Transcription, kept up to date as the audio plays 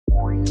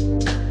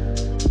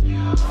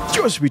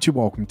Joseph YouTube,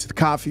 welcome to the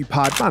Coffee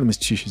Pod. My name is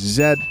Chisha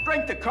Zed.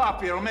 Drink the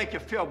coffee, it'll make you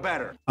feel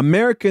better.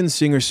 American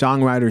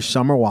singer-songwriter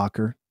Summer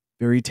Walker,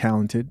 very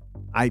talented.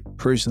 I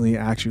personally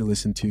actually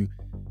listened to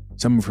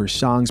some of her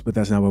songs, but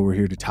that's not what we're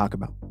here to talk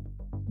about.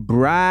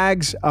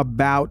 Brags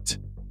about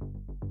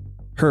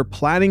her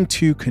planning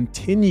to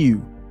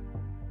continue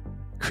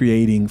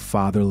creating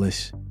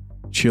fatherless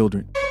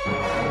children.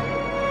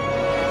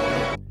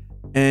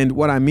 And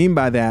what I mean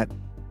by that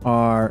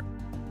are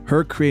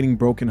her creating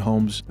broken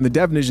homes. And the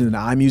definition that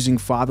I'm using,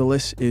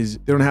 fatherless, is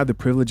they don't have the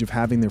privilege of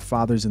having their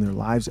fathers in their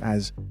lives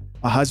as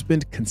a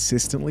husband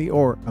consistently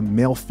or a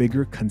male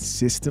figure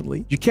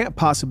consistently. You can't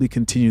possibly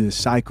continue the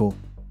cycle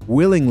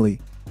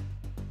willingly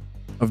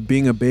of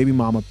being a baby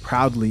mama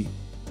proudly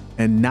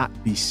and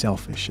not be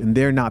selfish and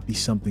there not be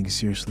something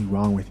seriously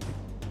wrong with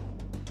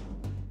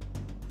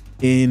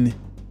you in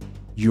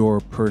your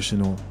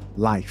personal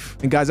life.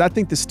 And guys, I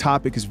think this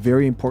topic is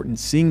very important,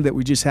 seeing that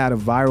we just had a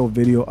viral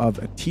video of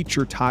a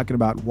teacher talking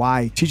about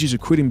why teachers are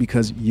quitting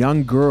because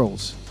young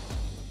girls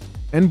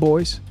and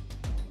boys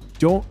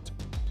don't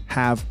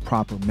have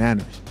proper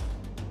manners.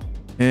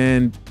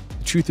 And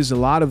the truth is, a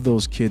lot of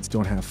those kids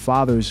don't have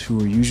fathers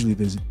who are usually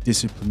the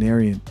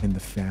disciplinarian in the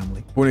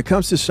family. When it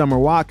comes to Summer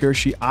Walker,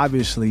 she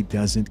obviously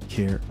doesn't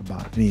care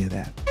about any of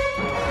that.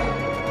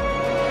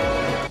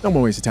 No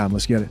more waste of time,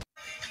 let's get it.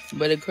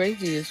 But the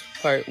craziest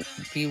part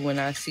be when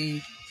I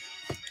see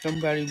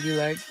somebody be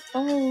like,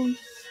 oh,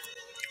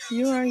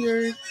 you are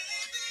your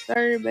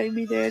third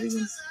baby daddy.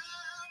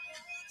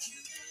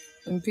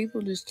 And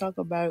people just talk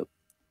about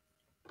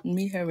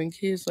me having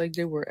kids like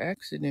they were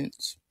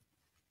accidents.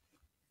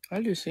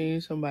 I just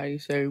seen somebody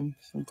say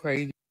some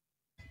crazy.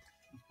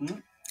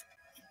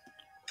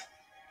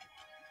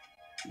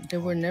 They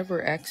were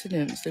never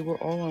accidents. They were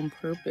all on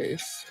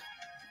purpose.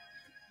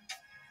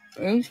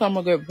 Anytime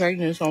I get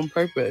pregnant, it's on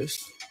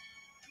purpose.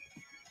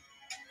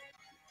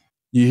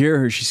 You hear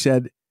her, she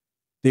said,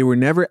 they were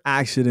never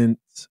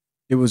accidents.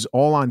 It was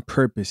all on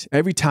purpose.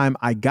 Every time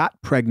I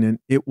got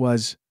pregnant, it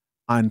was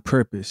on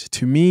purpose.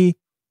 To me,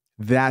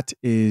 that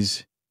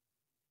is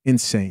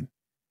insane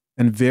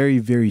and very,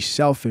 very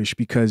selfish,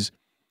 because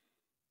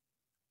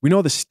we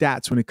know the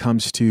stats when it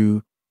comes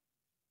to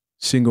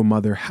single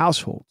mother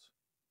households.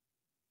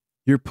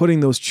 You're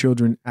putting those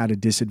children at a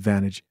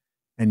disadvantage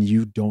and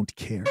you don't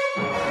care.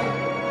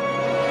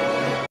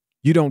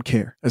 You don't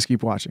care. Let's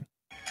keep watching.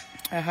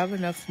 I have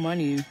enough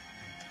money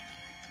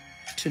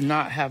to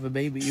not have a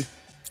baby if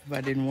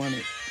I didn't want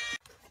it.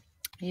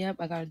 Yep,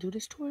 I gotta do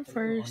this tour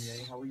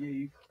first.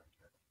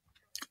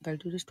 Gotta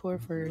do this tour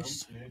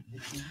first.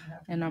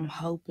 And I'm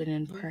hoping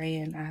and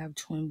praying I have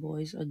twin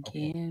boys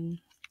again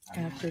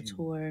after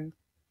tour.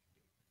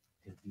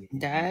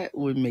 That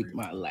would make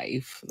my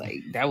life. Like,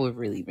 that would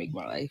really make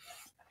my life.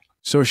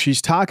 So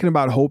she's talking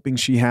about hoping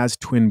she has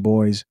twin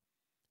boys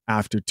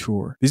after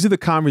tour. These are the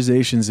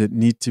conversations that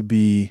need to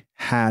be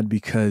had,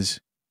 because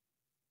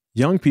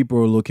young people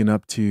are looking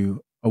up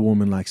to a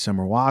woman like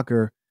Summer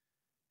Walker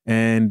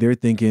and they're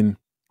thinking,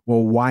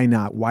 well, why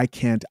not? Why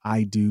can't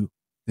I do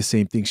the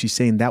same thing? She's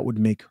saying that would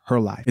make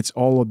her life. It's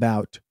all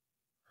about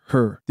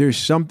her. There's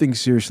something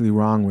seriously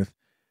wrong with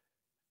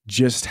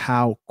just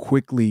how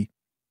quickly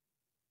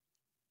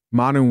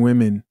modern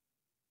women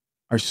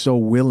are so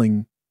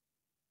willing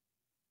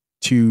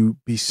to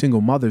be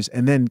single mothers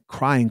and then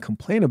cry and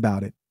complain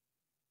about it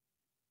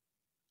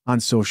on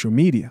social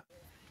media.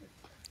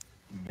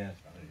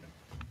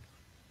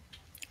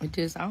 It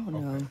just, I don't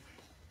know.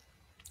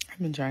 I've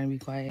been trying to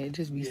be quiet. It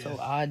just be so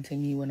odd to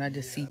me when I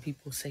just see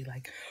people say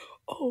like,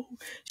 oh,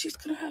 she's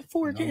going to have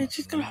 4 kids.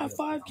 She's going to have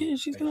 5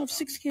 kids. She's going to have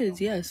 6 kids.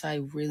 Yes,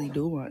 I really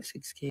do want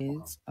 6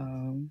 kids.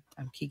 I'm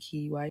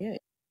Kiki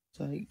Wyatt. It's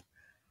like,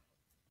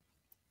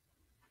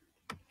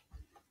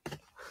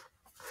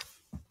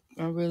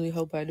 I really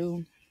hope I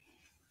do.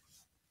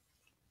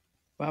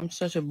 But I'm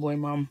such a boy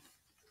mom.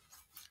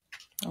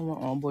 I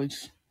want all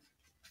boys.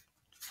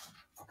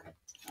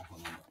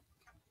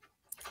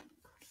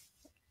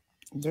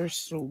 They're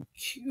so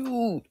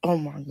cute. Oh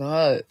my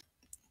God.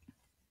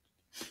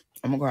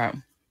 I'm gonna cry.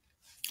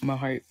 My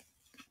heart.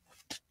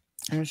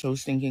 They're so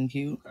stinking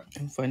cute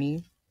and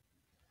funny.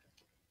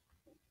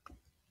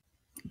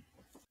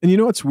 And you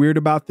know what's weird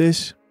about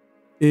this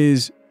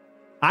is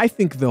I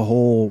think the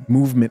whole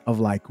movement of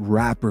like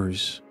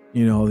rappers,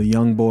 you know, the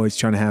young boys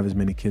trying to have as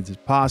many kids as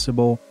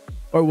possible.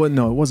 Or well,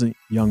 no, it wasn't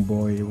Young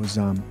Boy. It was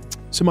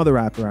some other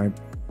rapper. I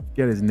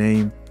forget his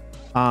name.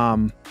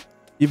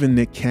 Even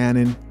Nick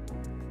Cannon, you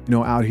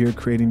know, out here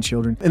creating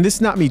children. And this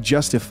is not me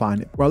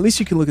justifying it. Or at least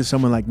you can look at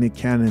someone like Nick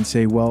Cannon and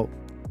say, well,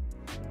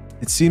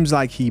 it seems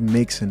like he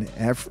makes an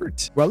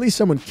effort. Well, at least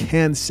someone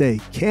can say,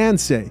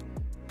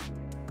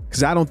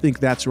 because I don't think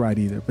that's right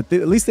either. But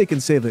at least they can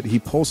say that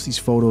he posts these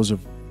photos of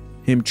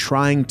him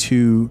trying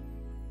to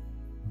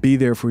be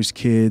there for his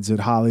kids at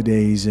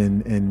holidays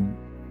and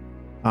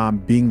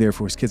being there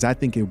for his kids. I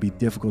think it would be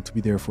difficult to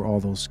be there for all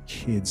those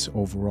kids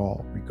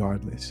overall,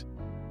 regardless.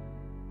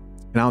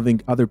 And I don't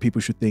think other people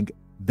should think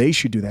they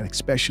should do that,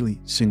 especially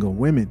single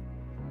women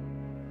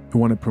who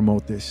want to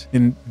promote this.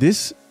 And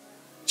this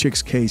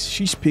chick's case,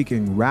 she's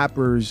picking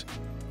rappers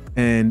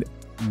and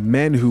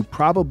men who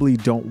probably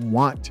don't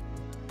want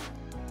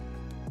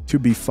to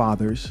be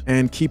fathers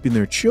and keeping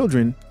their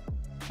children,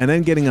 and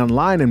then getting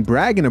online and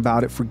bragging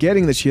about it,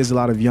 forgetting that she has a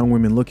lot of young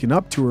women looking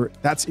up to her.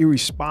 That's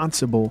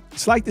irresponsible.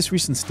 It's like this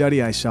recent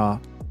study I saw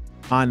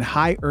on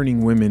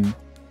high-earning women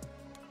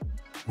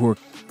who are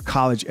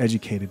college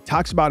educated.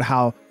 Talks about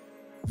how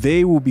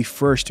they will be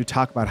first to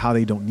talk about how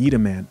they don't need a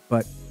man,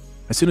 but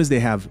as soon as they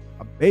have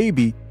a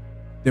baby,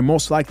 they're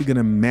most likely going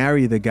to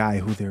marry the guy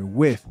who they're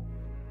with.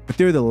 But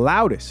they're the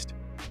loudest.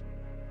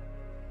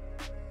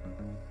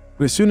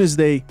 But as soon as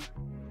they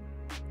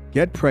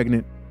get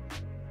pregnant,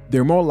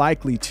 they're more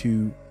likely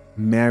to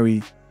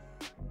marry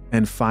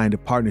and find a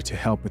partner to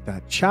help with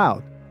that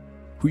child.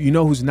 Who you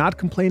know who's not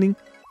complaining?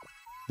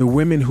 The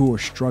women who are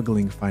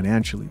struggling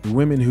financially, the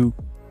women who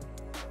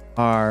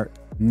are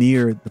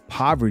near the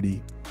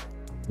poverty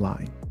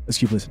line. Let's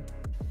keep listening.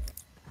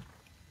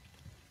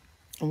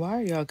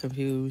 Why are y'all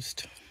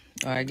confused?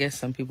 I guess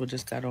some people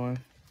just got on.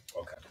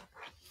 Okay.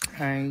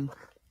 I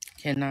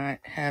cannot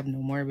have no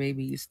more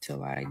babies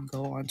till I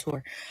go on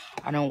tour.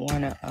 I don't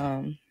want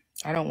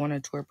to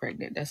tour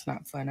pregnant. That's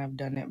not fun. I've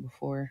done that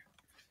before.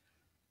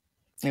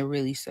 It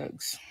really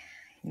sucks.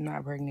 I'm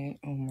not pregnant.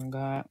 Oh my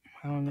God.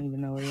 I don't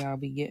even know where y'all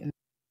be getting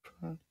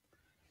from.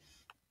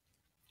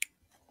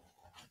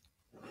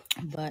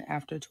 But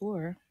after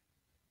tour,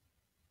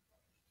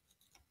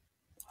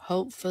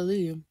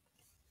 hopefully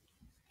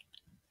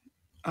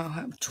I'll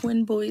have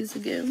twin boys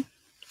again.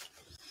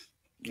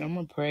 I'm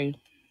gonna pray.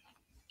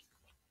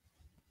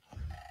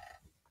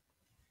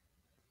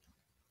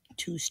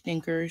 2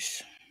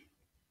 stinkers.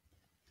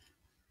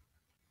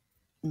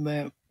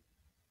 But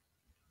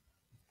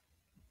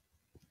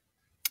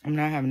I'm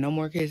not having no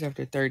more kids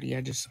after 30.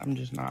 I'm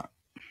just not.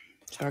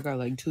 So I got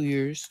like 2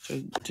 years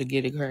to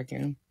get it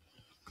cracking.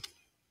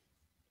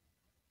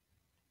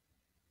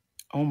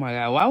 Oh my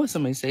God. Why would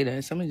somebody say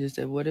that? Somebody just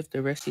said, what if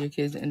the rest of your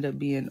kids end up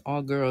being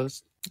all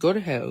girls? Go to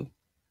hell.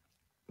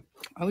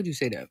 Why would you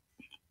say that?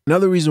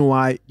 Another reason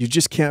why you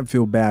just can't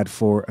feel bad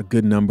for a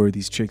good number of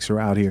these chicks who are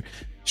out here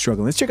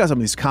struggling. Let's check out some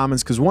of these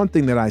comments, because one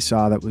thing that I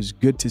saw that was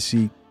good to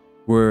see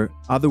were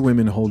other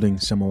women holding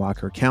Summer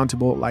Walker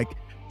accountable. Like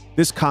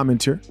this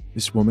commenter,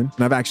 this woman,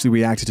 and I've actually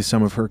reacted to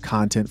some of her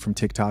content from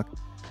TikTok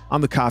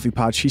on the Coffee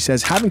Pod. She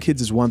says, having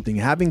kids is one thing.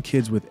 Having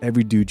kids with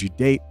every dude you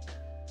date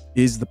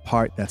is the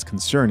part that's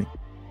concerning.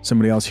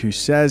 Somebody else here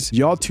says,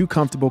 y'all too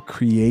comfortable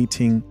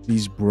creating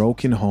these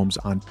broken homes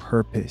on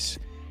purpose.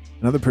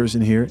 Another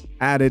person here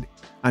added,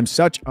 I'm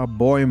such a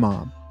boy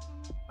mom.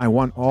 I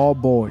want all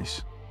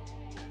boys.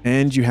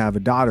 And you have a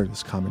daughter,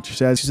 this commenter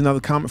says. Here's another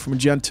comment from a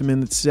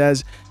gentleman that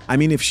says, I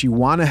mean, if she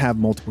want to have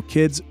multiple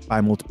kids by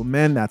multiple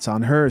men, that's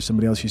on her.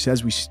 Somebody else who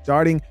says, we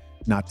starting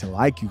not to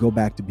like you, go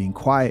back to being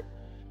quiet.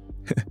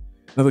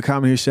 Another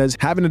comment here says,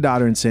 having a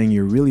daughter and saying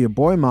you're really a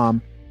boy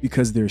mom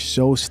because they're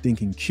so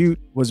stinking cute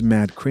was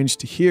mad cringe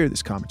to hear.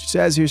 This comment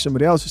says here.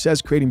 Somebody else who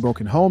says, creating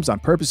broken homes on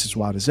purpose is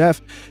wild as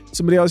F.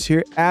 Somebody else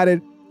here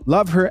added,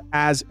 love her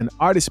as an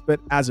artist, but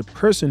as a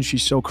person,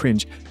 she's so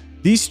cringe.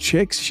 These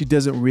chicks, she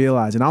doesn't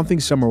realize, and I don't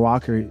think Summer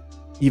Walker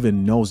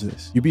even knows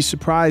this. You'd be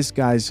surprised,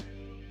 guys,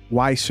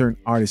 why certain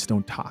artists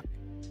don't talk.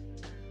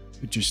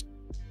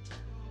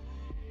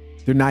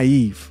 They're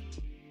naive.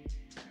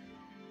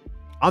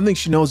 I don't think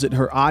she knows that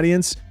her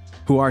audience,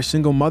 who are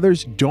single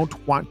mothers,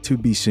 don't want to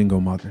be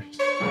single mothers.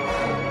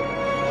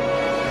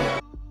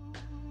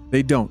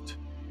 They don't.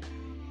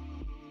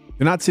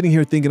 They're not sitting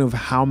here thinking of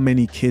how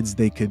many kids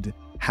they could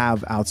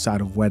have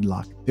outside of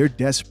wedlock. They're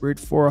desperate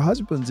for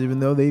husbands, even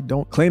though they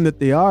don't claim that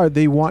they are.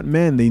 They want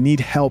men. They need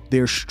help.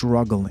 They're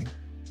struggling.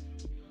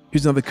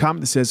 Here's another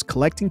comment that says,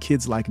 collecting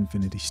kids like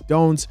infinity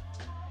stones.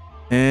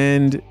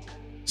 And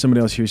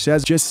somebody else here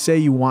says, just say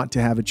you want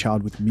to have a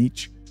child with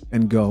Meech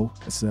and go.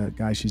 That's the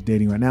guy she's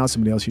dating right now.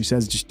 Somebody else here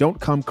says, just don't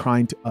come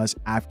crying to us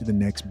after the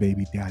next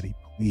baby daddy,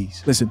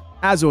 please. Listen,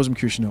 as always, I'm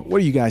curious to know, what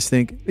do you guys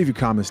think? Leave your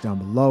comments down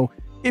below.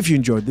 If you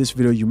enjoyed this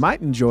video, you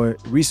might enjoy a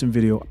recent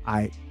video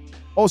I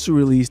also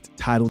released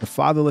titled The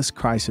Fatherless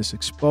Crisis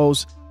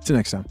Exposed. Till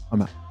next time,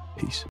 I'm out.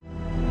 Peace.